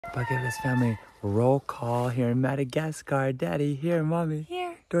Bucket list family, roll call here in Madagascar. Daddy here, mommy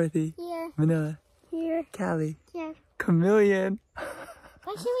here, Dorothy here, Manila here, Callie here. Chameleon.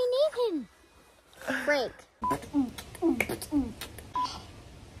 What should we name him? Frank.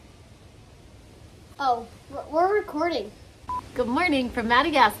 Oh, we're recording. Good morning from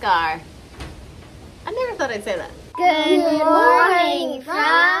Madagascar. I never thought I'd say that. Good morning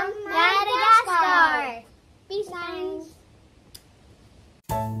from Madagascar. Peace signs.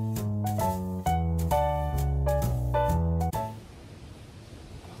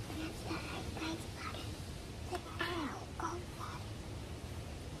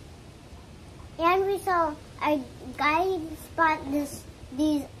 And we saw a guy spot these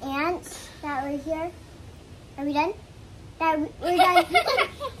ants that were here. Are we done? We're done.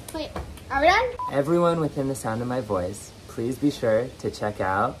 Wait, are we done? Everyone within the sound of my voice, please be sure to check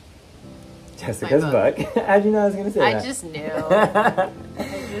out Jessica's book. How'd you know I was gonna say that? I just knew. I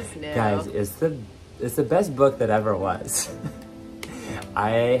just knew. Guys, it's the best book that ever was.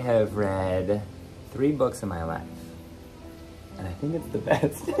 I have read 3 books in my life, and I think it's the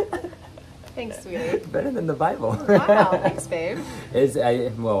best. Thanks, sweetie. Better than the Bible. Wow, thanks, babe.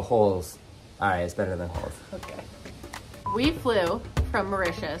 Well, holes. All right, it's better than holes. Okay. We flew from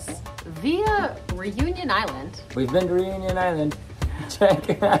Mauritius via Reunion Island. We've been to Reunion Island. Check.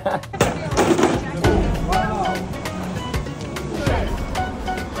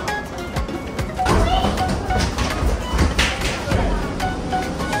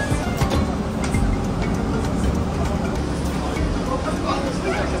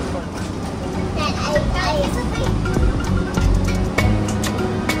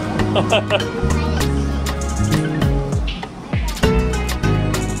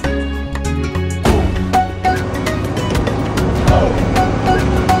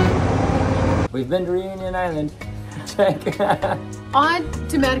 We've been to Reunion Island. Check. On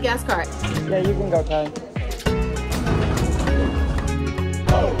to Madagascar. Yeah, you can go, Kai.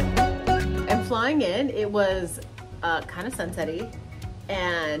 And flying in, it was kind of sunsetty,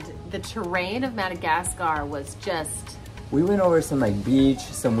 and the terrain of Madagascar was just... We went over some like beach,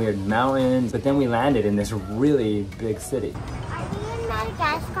 some weird mountains, but then we landed in this really big city. Are we in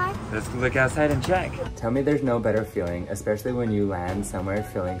Madagascar? Let's look outside and check. Tell me there's no better feeling, especially when you land somewhere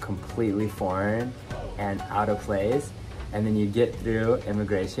feeling completely foreign and out of place, and then you get through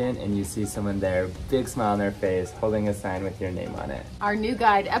immigration and you see someone there, big smile on their face, holding a sign with your name on it. Our new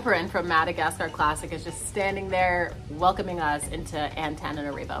guide, Eperin from Madagascar Classic, is just standing there welcoming us into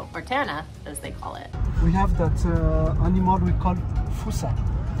Antananarivo, or Tana, as they call it. We have that animal we call Fusa.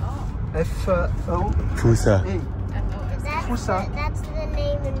 F-O. Fusa. That's the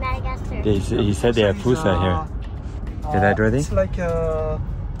name in Madagascar. He said they have Fusa here. Hear that, Dorothy? It's like the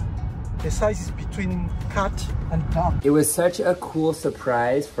size is between cat and dog. It was such a cool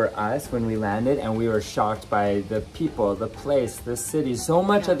surprise for us when we landed, and we were shocked by the people, the place, the city. So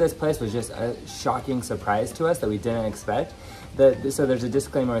much of this place was just a shocking surprise to us that we didn't expect. So there's a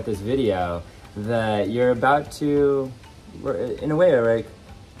disclaimer with this video that you're about to, in a way,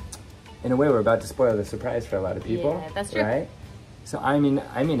 we're about to spoil the surprise for a lot of people. Yeah, that's true. Right? So I mean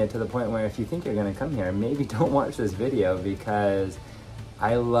it to the point where if you think you're gonna come here, maybe don't watch this video, because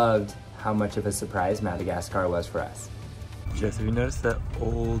I loved how much of a surprise Madagascar was for us. Jess, have you noticed the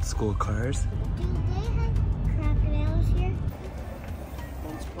old school cars? Do they have crocodiles here?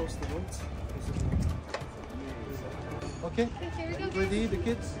 Let's cross the road. Okay, ready, the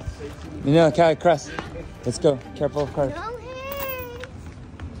kids? No, okay, cross. Let's go. Careful of cars. No hands.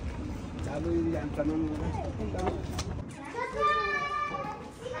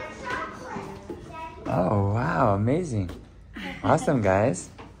 Oh, wow, amazing. Awesome, guys.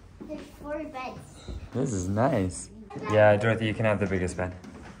 There's 4 beds. This is nice. Yeah, Dorothy, you can have the biggest bed.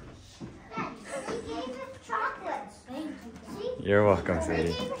 Dad, he gave us chocolates. See? You're welcome, He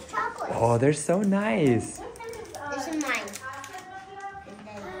sweetie. gave us chocolates. Oh, they're so nice. This is mine.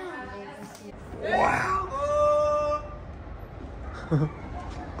 Wow.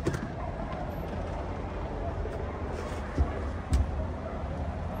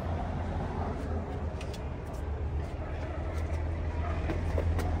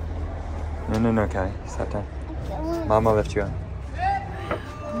 No, Kai. Stop down. Mama will lift you up.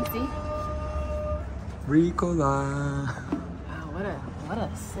 Let me see. Ricola. Wow, what a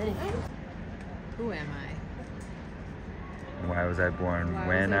city. Who am I? Why was I born?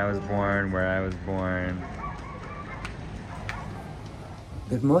 When I was born, where I was born.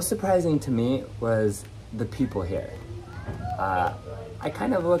 The most surprising to me was the people here. I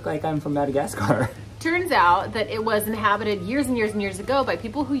kind of look like I'm from Madagascar. Turns out that it was inhabited years and years and years ago by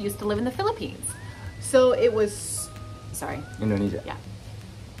people who used to live in the Philippines. So it was, sorry. Indonesia. Yeah.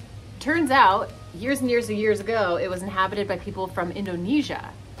 turns out, years and years ago, it was inhabited by people from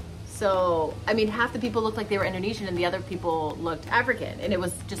Indonesia. So, I mean, half the people looked like they were Indonesian and the other people looked African. And it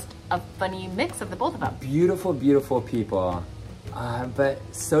was just a funny mix of the both of them. Beautiful, beautiful people. But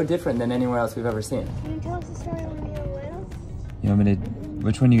so different than anywhere else we've ever seen. Can you tell us a story when you were little? You want me to,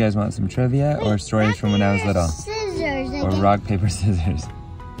 which one you guys want? Some trivia or stories from when I was little? Scissors. Or rock, paper, scissors?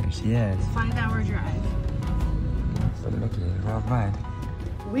 There she is. 5-hour drive. So Mickey, worldwide.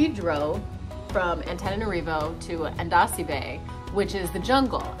 We drove from Antananarivo to Andasi Bay, which is the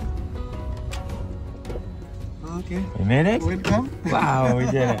jungle. Okay. We made it? Welcome. Wow, we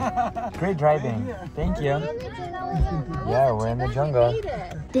did it. Great driving. Thank you. Yeah, we're in the jungle.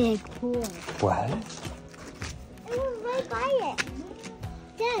 Big pool. What? It was right by it.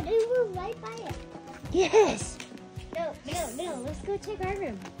 Dad, it was right by it. Yes. No. Let's go check our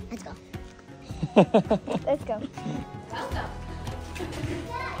room. Let's go. Let's go. Welcome.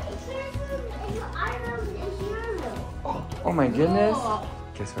 Dad, it's your room. It's our room. It's your room. Oh my goodness.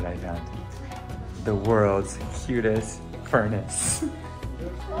 Guess what I found? The world's cutest furnace.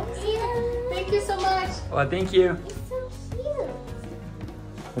 Thank you so much. Well, thank you. It's so cute.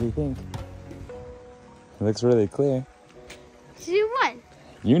 What do you think? It looks really clear. See what?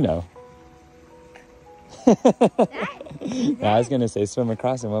 You know. I was gonna say swim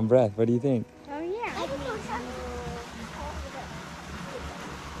across in one breath. What do you think? Oh yeah.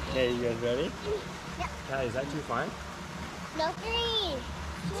 Okay, you guys ready? Yep. Callie, is that too far? No, 3,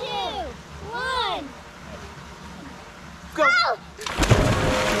 2, 1. Go!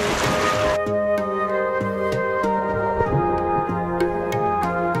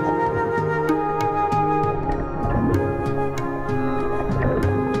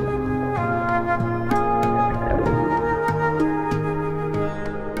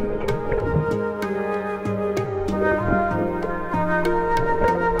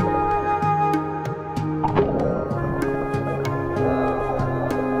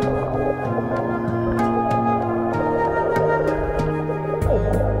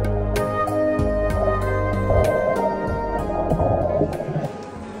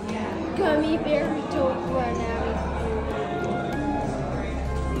 Gummy bear don't run out.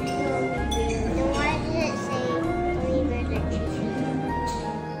 Why did it say lemurs are cheating?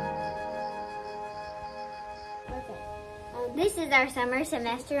 This is our summer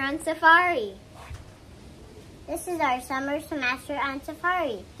semester on safari. This is our summer semester on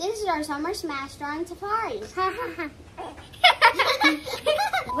safari. This is our summer semester on safari.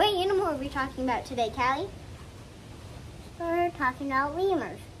 What animal are we talking about today, Callie? We're talking about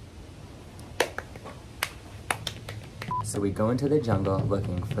lemurs. So we go into the jungle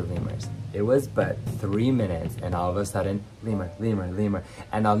looking for lemurs. It was but 3 minutes and all of a sudden, lemur, lemur, lemur.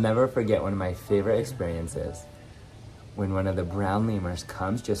 And I'll never forget one of my favorite experiences when one of the brown lemurs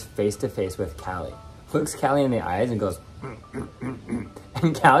comes just face to face with Callie. Looks Callie in the eyes and goes,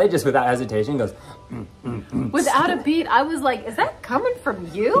 and Callie just without hesitation goes, Without a beat, I was like, is that coming from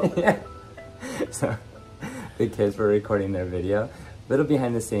you? Yeah. So the kids were recording their video. Little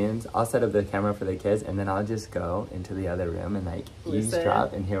behind the scenes, I'll set up the camera for the kids and then I'll just go into the other room and like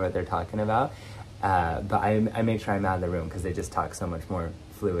eavesdrop and hear what they're talking about. But I make sure I'm out of the room because they just talk so much more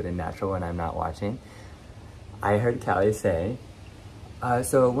fluid and natural when I'm not watching. I heard Callie say,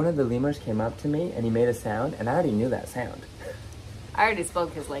 so one of the lemurs came up to me and he made a sound and I already knew that sound. I already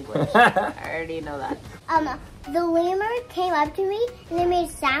spoke his language. I already know that. The lemur came up to me and they made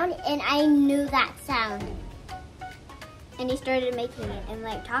a sound and I knew that sound. And he started making it and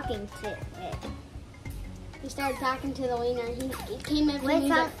like talking to it. He started talking to the lemur. He came up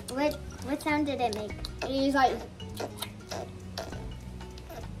to me. What sound did it make? And he was like,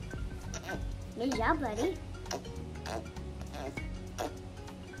 good job, buddy.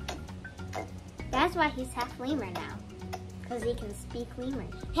 That's why he's half lemur now. Because he can speak lemur.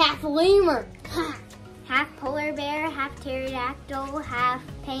 Half lemur! Half polar bear, half pterodactyl, half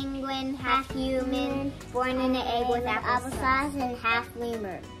penguin, half human, born in an egg with applesauce, and half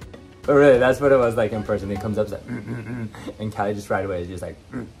lemur. But really, that's what it was like in person. He comes up like, and Callie just right away is just like,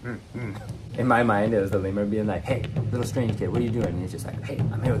 In my mind, it was the lemur being like, hey, little strange kid, what are you doing? And he's just like, hey,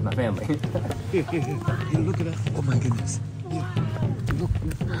 I'm here with my family. Here, look at that. Oh my goodness. Look.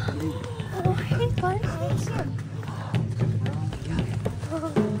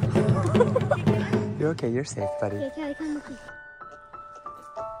 You're okay, you're safe, buddy. Okay, Callie, come with me.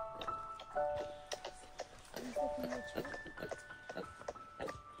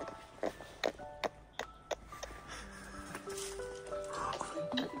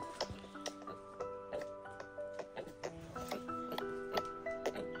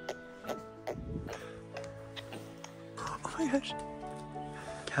 Oh my gosh.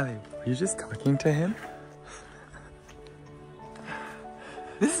 Callie, were you just talking to him?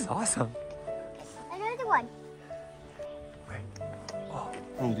 This is awesome. Another one. Wait. Oh.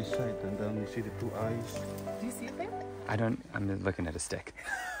 From this side, and then you see the two eyes. Do you see it there? I'm looking at a stick.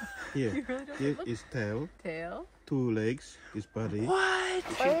 Here, You really don't here look? is tail, Tail. 2 legs, his body. What?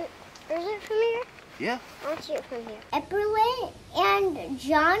 Where is it from here? Yeah. I want to see it from here. Epperle and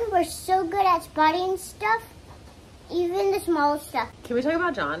John were so good at spotting stuff, even the small stuff. Can we talk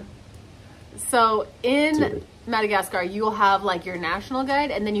about John? So in Dude. Madagascar, you will have like your national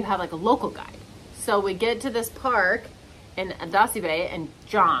guide and then you have like a local guide. So we get to this park in ZANZIBAR and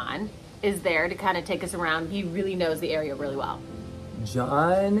John is there to kind of take us around. He really knows the area really well.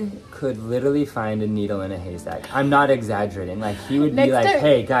 John could literally find a needle in a haystack. I'm not exaggerating. Like he would be Next like, time-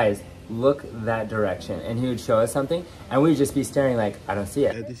 hey guys, look that direction. And he would show us something and we'd just be staring like, I don't see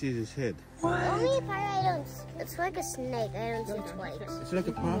it. This is his head. Only part I don't. It's like a snake. I don't see its legs. It's like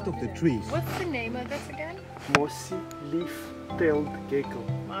a part of the trees. What's the name of this again? Mossy leaf-tailed gecko.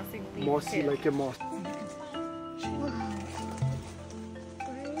 Mossy leaf Mossy tail. like a moss.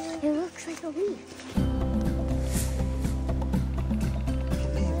 It looks like a leaf.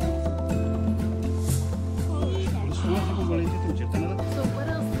 So what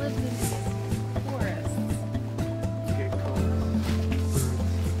else lives in these forests?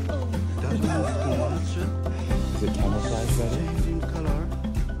 Doesn't move too much. Is it camouflage better? Changing color,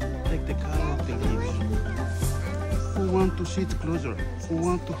 like the color of the leaves. Who want to sit closer? Who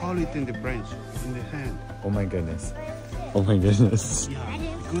want to hold it in the branch, in the hand? Oh my goodness. Oh my goodness. Yeah,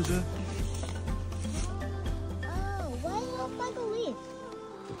 because Oh, why does it look like a leaf?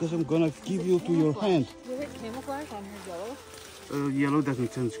 I'm gonna give you to your hand. Was it camouflage on her yellow? Yellow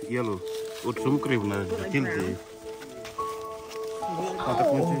doesn't change yellow.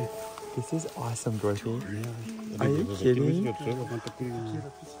 This is awesome, Dorothy. Are you kidding?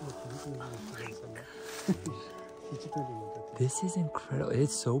 This is incredible.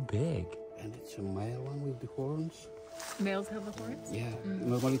 It's so big. And it's a male one with the horns. Males have the horns? Yeah,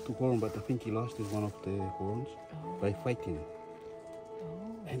 normally 2 horns, but I think he lost one of the horns by fighting.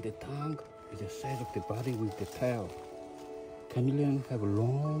 And the tongue is the size of the body with the tail. Chameleon have a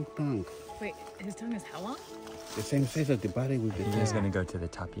long tongue. Wait, his tongue is how long? The same size as the body with the You're tail. just gonna go to the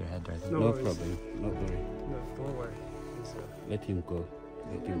top of your head, Dorothy. No worries. problem, not worry. No, don't worry. Let him go.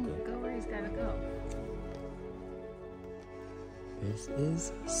 Let him go. Go where he's gotta go. This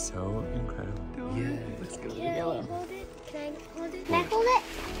is so incredible. Yeah. Let's go. Can I hold it? Can I hold it? Can I hold it?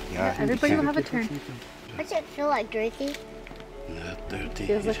 Yeah. Everybody will have a turn. What's it feel like, Dorothy? Not dirty.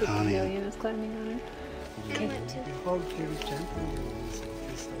 Feels It's like a honey. chameleon is climbing on her. I want to. Hold very gently.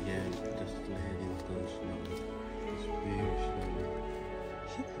 Yeah, just let him go slowly. Just very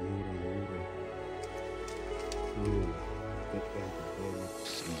slowly.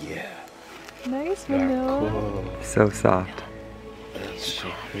 Yeah. Nice, They're Manila. cool. So soft. That's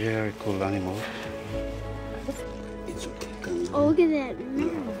a very cool animal. It's okay. Oh, look at that.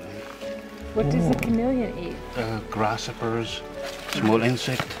 What does a chameleon eat? Grasshoppers, small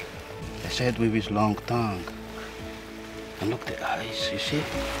insect. I said with his long tongue. And look the eyes, you see?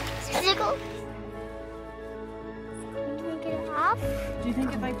 Sickle. Can you get it off? Do you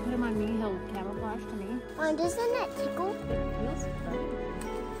think if I put him on me, he'll camouflage to me? Oh, doesn't that tickle? Feels fun.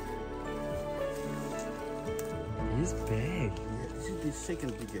 He's big. This is the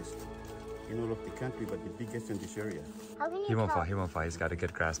second biggest in all of the country, but the biggest in this area. How can you He won't tell? fall. He won't fall. He's got a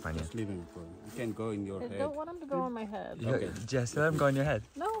good grasp on you. Just leave him for. You can go in your I head. don't want him to go on my head. You, Jess, let him go on your head.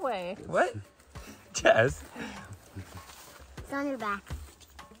 No way. What? Jess? It's on your back.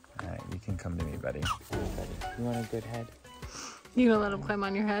 All right, you can come to me, buddy. You want a good head? You gonna let him climb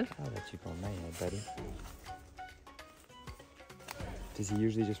on your head? I'll let you go on my head, buddy. Does he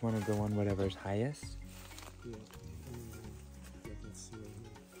usually just want to go on whatever's highest? Yeah. Let's see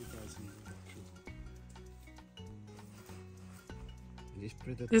if he does This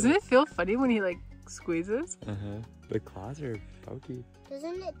predator. Doesn't it feel funny when he like squeezes? The claws are pokey.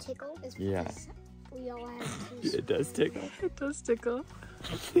 Doesn't it tickle? It's Yeah. because we all have to. It does tickle. It does tickle.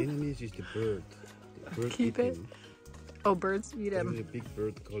 Enemies is the bird. The bird Keep it. eating. Oh, birds eat There is him. a big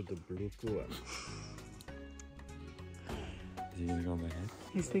bird called the blue kua. Is he gonna go on my head?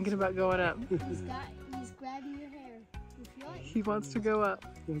 He's thinking about going up. He's grabbing your hair. You feel it? He wants to go up.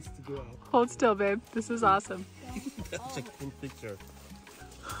 wants to go out. Hold still, babe. This is awesome. That's a cool picture.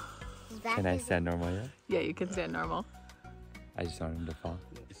 His back Can I is- stand normal yet? Yeah, you can stand normal. I just want him to fall.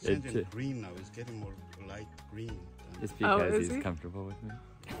 It's It- changing green now. It's getting more light green. It's Oh, because is he's he? comfortable with me.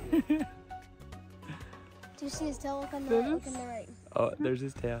 Do you see his tail? Look on the This right. Look is- on the right. Oh, there's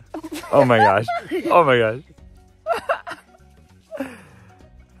his tail. Oh my gosh. Oh my gosh.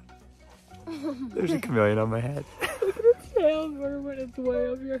 There's a chameleon on my head. Look at its tail, when it's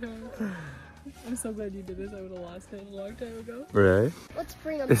way up your head. I'm so glad you did this. I would have lost it a long time ago. Really? Let's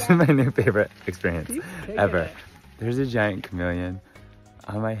bring them This is my new favorite experience ever. There's a giant chameleon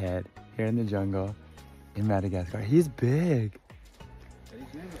on my head here in the jungle in Madagascar. He's big.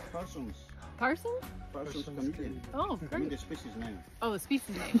 His name is Parsons. Parsons? Parsons chameleon. Oh, I mean great. the species name. Oh, the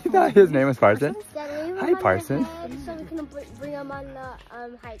species name. You thought his name was Parson? Daddy, Hi, Parson. So we can bring them on the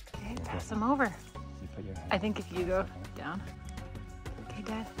hike. Okay, pass them over. You put your I think if you go down. Okay,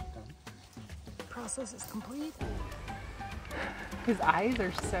 Dad. Process is complete. His eyes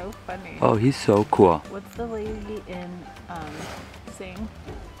are so funny. Oh, he's so cool. What's the lady in Sing?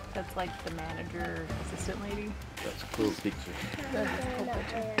 That's like the manager assistant lady. That's a cool picture. That's a cool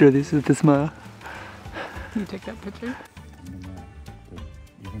picture. Do this with the smile. Can you take that picture?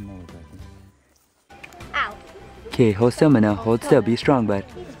 Ow. Okay, hold still, Manel. Hold still. Be strong, bud.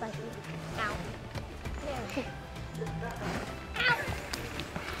 He's biting me. Ow.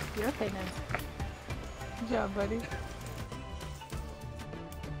 You're okay, Ned. Good job, buddy.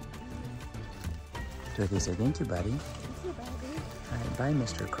 Dorothy said, thank you, buddy. Alright, bye,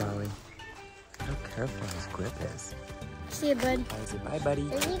 Mr. Crawley. Look how careful his grip is. See you, bud. I said, bye, buddy.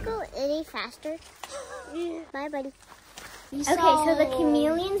 Can you go any faster? Bye, buddy. Okay, so the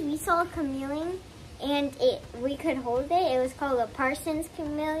chameleons, we saw a chameleon and we could hold it. It was called a Parsons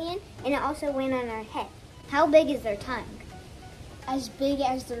chameleon and it also went on our head. How big is their tongue? As big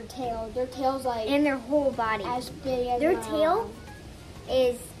as their tail. Their tail's like And their whole body. as big as Their my tail arm.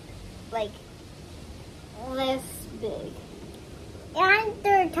 is like this big. And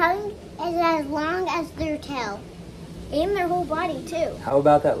their tongue is as long as their tail. And their whole body too. How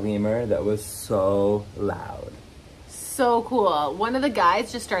about that lemur that was so loud? So cool. One of the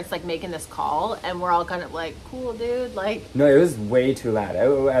guys just starts like making this call and we're all kind of like, cool, dude. Like, No, it was way too loud.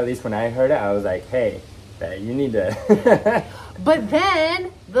 At least when I heard it, I was like, hey, you need to... but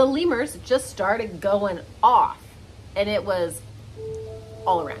then the lemurs just started going off and it was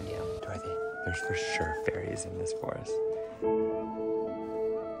all around you. Dorothy, there's for sure fairies in this forest.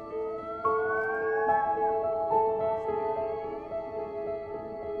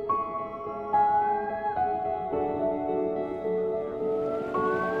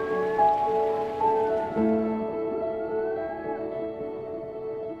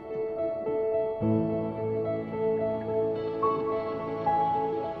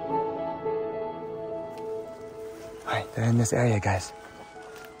 Alright, they're in this area, guys.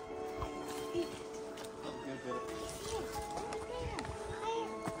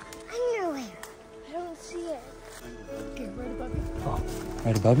 Underwear. I don't see it.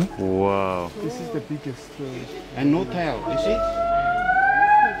 Right above me? Whoa. This is the biggest. And no tail, you see?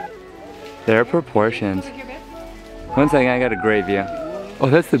 Their proportions. One second, I got a great view. Oh,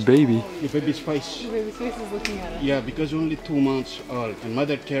 that's the baby. The baby's face. The baby's face is looking at us. Yeah, because only 2 months old. And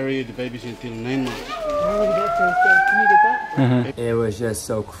mother carried the babies until 9 months. Can you get that? It was just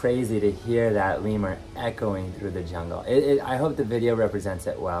so crazy to hear that lemur echoing through the jungle. I hope the video represents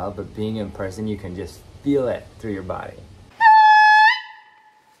it well, but being in person, you can just feel it through your body.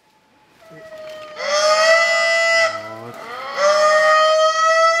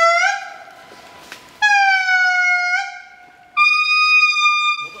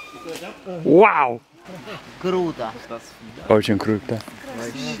 Wow! Kruta. Очень круто.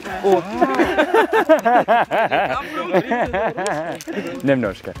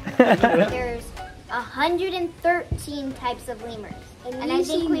 Немножко. There's 113 types of lemurs. And I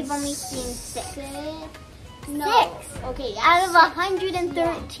think we've only seen 6. No. 6 Okay, yeah, out of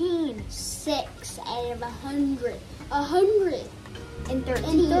 113. 6 out of 100. 100 And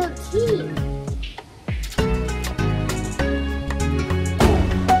 13. and 13.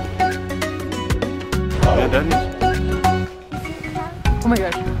 Yeah, that is. Oh my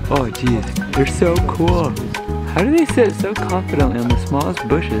gosh. Oh geez, they're so cool. How do they sit so confidently on the smallest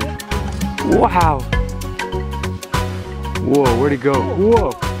bushes? Wow! Whoa, where'd it go?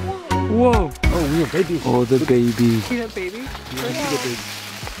 Whoa! Whoa! Oh, yeah, baby. Oh, the baby. See that baby?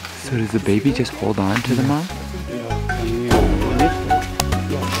 So does the baby just hold on to the mom?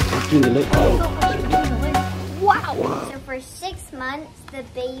 Wow! So for 6 months, the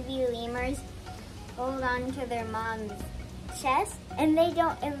baby lemurs hold on to their mom's chest, and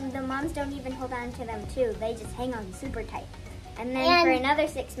the moms don't even hold on to them too. They just hang on super tight. And then for another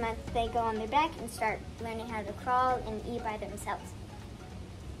 6 months, they go on their back and start learning how to crawl and eat by themselves.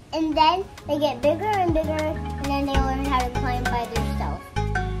 And then they get bigger and bigger, and then they learn how to climb by themselves.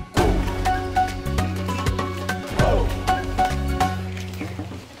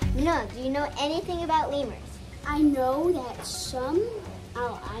 No, do you know anything about lemurs? I know that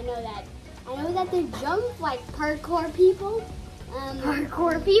I know that I know that they jump like parkour people.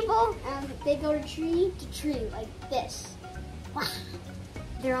 Parkour people? They go to tree like this. Wow.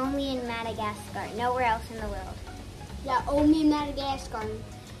 They're only in Madagascar, nowhere else in the world. Yeah, only in Madagascar.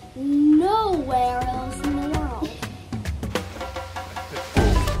 Nowhere else in the world.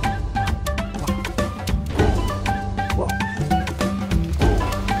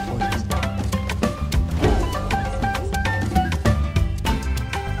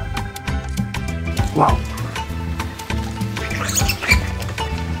 Wow.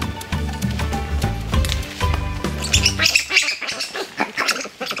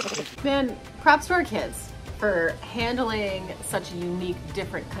 Man, props to our kids for handling such a unique,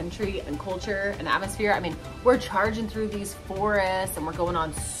 different country and culture and atmosphere. I mean, we're charging through these forests and we're going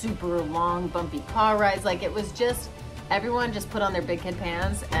on super long, bumpy car rides. Like, it was just, everyone just put on their big kid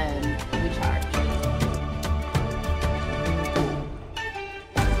pants and we charged.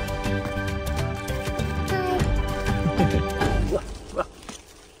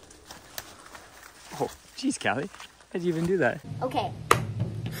 Oh, geez, Callie. How'd you even do that? Okay,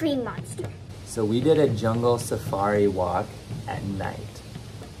 free monster. So we did a jungle safari walk at night.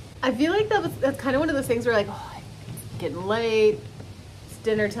 I feel like that's kind of one of those things where like, oh, it's getting late, it's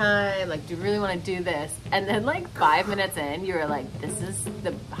dinner time, like, do you really want to do this? And then like 5 minutes in, you were like, this is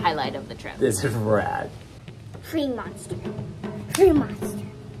the highlight of the trip. This is rad. Free monster. Free monster.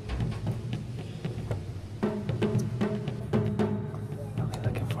 Okay,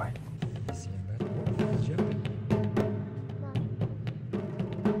 looking for it.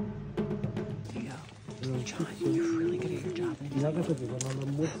 John, you're really good at your job.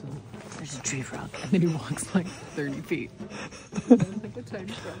 There's a tree frog. And then he walks like 30 feet. Like a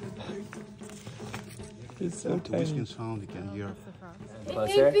tiny frog. It's so The whistling sound you can hear.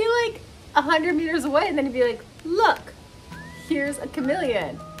 Closer? He'd be like 100 meters away and then he'd be like, look, here's a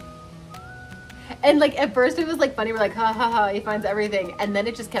chameleon. And like at first it was like funny, we're like, ha ha ha, he finds everything. And then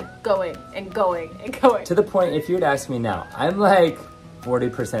it just kept going and going and going. To the point, if you would ask me now, I'm like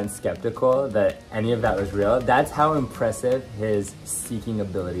 40% skeptical that any of that was real. That's how impressive his seeking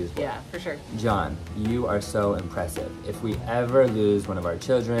abilities were. Yeah, for sure. John, you are so impressive. If we ever lose one of our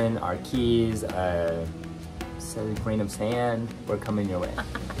children, our keys, a grain of sand, we're coming your way.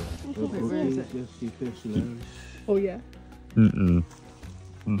 Oh yeah. Mm-mm.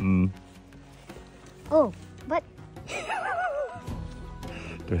 Mm-mm. Oh, but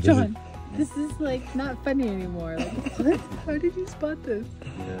John, this is like not funny anymore. Like, what? How did you spot this?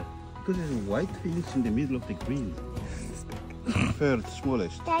 Yeah, because there's white things in the middle of the green. Third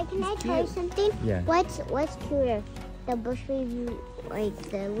smallest. Dad, can I tell you something? Yeah. What's cuter? The bush review, like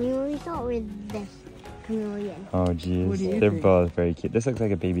the lemur we saw, or this chameleon? Oh What do geez, you they're think? both very cute. This looks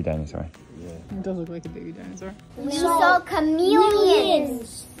like a baby dinosaur. It does look like a baby dinosaur. We saw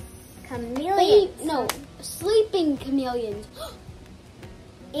chameleons. Chameleons. Sleeping chameleons.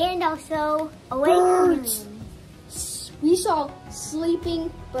 And also awake chameleons. We saw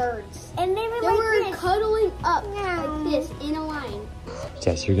sleeping birds. And they were They like were this. cuddling up Yeah. like this in a line.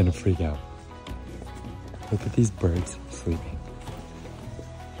 Jess, you're gonna freak out. Look at these birds sleeping.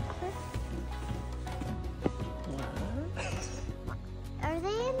 Are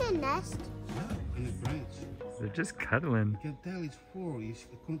they in the nest? Yeah, in a branch. They're just cuddling. You can tell it's four. You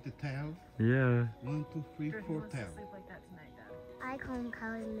count the tail. Yeah. 1, 2, 3, 4 tail. I call them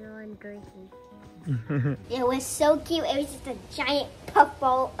chameleon drinking. It was so cute. It was just a giant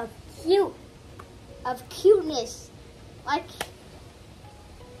puffball of Cuteness. Like,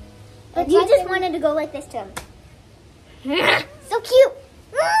 But you just wanted to go like this to him. So cute.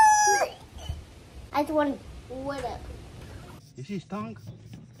 I just wanted. whatever. You see his tongue?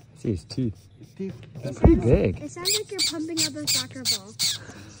 See his teeth. His teeth. It's pretty big. It sounds like you're pumping up a soccer ball.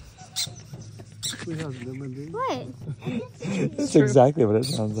 What? That's exactly what it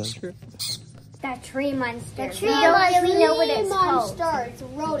sounds like. That tree monster. The tree we don't really know what it's monster. called. It's a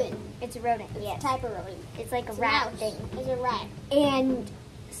rodent. It's a rodent. It's Yes. a type of rodent. It's like a It's rat mouse. thing. It's a rat. And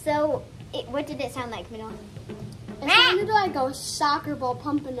so, what did it sound like, Mino? It sounded like a soccer ball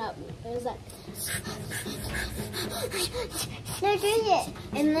pumping up. It was like, No, drink it.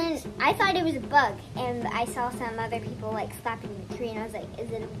 And then I thought it was a bug, and I saw some other people like slapping the tree, and I was like,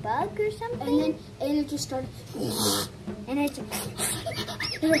 "Is it a bug or something?" and it just started. And it's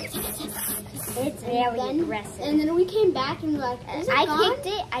very aggressive. And then we came back and we were like, is it gone?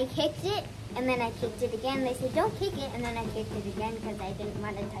 I kicked it, and then I kicked it again. They said, "Don't kick it," and then I kicked it again because I didn't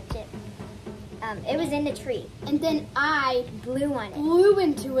want to touch it. It was in the tree. And then I Blew on it. blew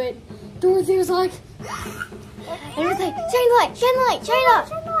into it. Dorothy was like, And it was like, "Shine light, shine light, shine up,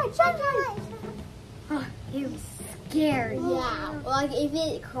 shine light, shine light." Oh, it was scary. Yeah, like if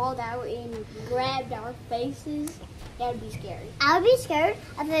it crawled out and grabbed our faces, that would be scary. I would be scared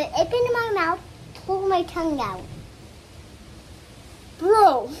if it opened my mouth, pulled my tongue out.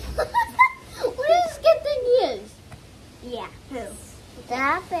 Bro, what this good thing is? Yeah.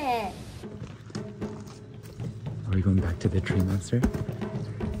 Stop it. Are we going back to the tree monster?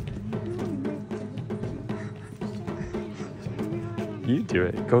 You do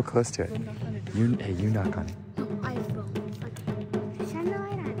it. Go close to it. Hey, you knock on it. No, I will. Shine the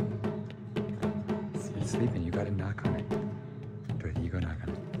light on It's sleeping. You gotta knock on it. Dorothy, you go knock on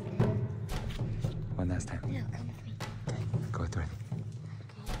it. One last time. it. No, come with me. Okay, go with Dorothy.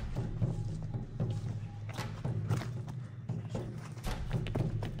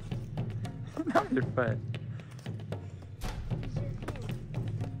 Not your foot.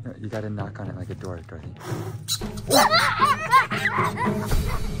 No, you gotta knock on it like a door, Dorothy.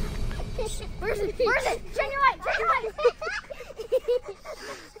 Where's it? Where's it? Shine your light! Shine your light!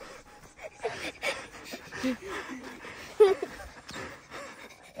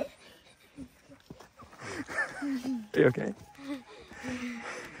 Are you okay?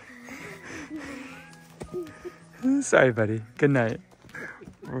 Sorry, buddy. Good night.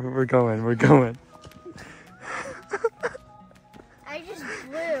 We're going. We're going. I just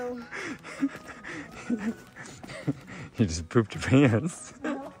flew. You just pooped your pants.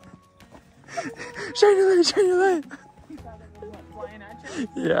 Shine your light, shine your light.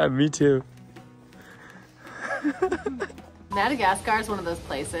 Yeah, me too. Madagascar is one of those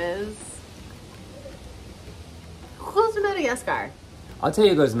places. Who goes to Madagascar? I'll tell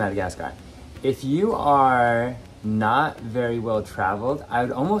you who goes to Madagascar. If you are not very well traveled, I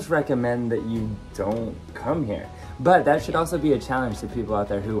would almost recommend that you don't come here. But that should also be a challenge to people out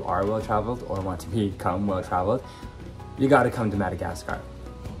there who are well traveled or want to become well traveled. You gotta come to Madagascar.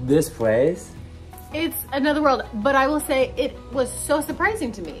 This place, It's another world, but I will say it was so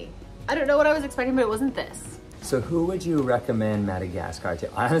surprising to me. I don't know what I was expecting, but it wasn't this. so who would you recommend Madagascar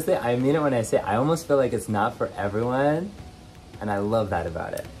to? Honestly, I mean it when I say I almost feel like it's not for everyone, and I love that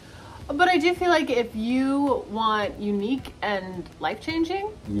about it. But I do feel like if you want unique and life-changing,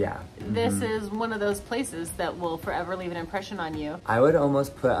 Yeah. this is one of those places that will forever leave an impression on you. I would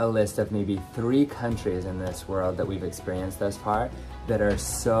almost put a list of maybe 3 countries in this world that we've experienced thus far that are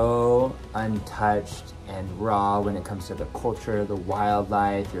so untouched and raw when it comes to the culture, the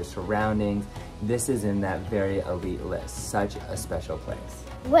wildlife, your surroundings. This is in that very elite list. Such a special place.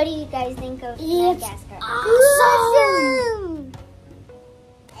 What do you guys think of It's Madagascar? awesome!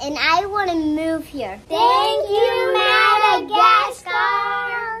 And I want to move here. Thank you,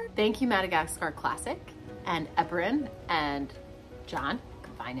 Madagascar! Thank you, Madagascar Classic, and Eperin, and John,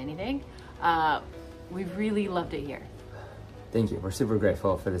 can find anything. We really loved it here. Thank you. We're super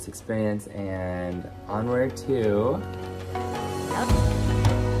grateful for this experience, and onward to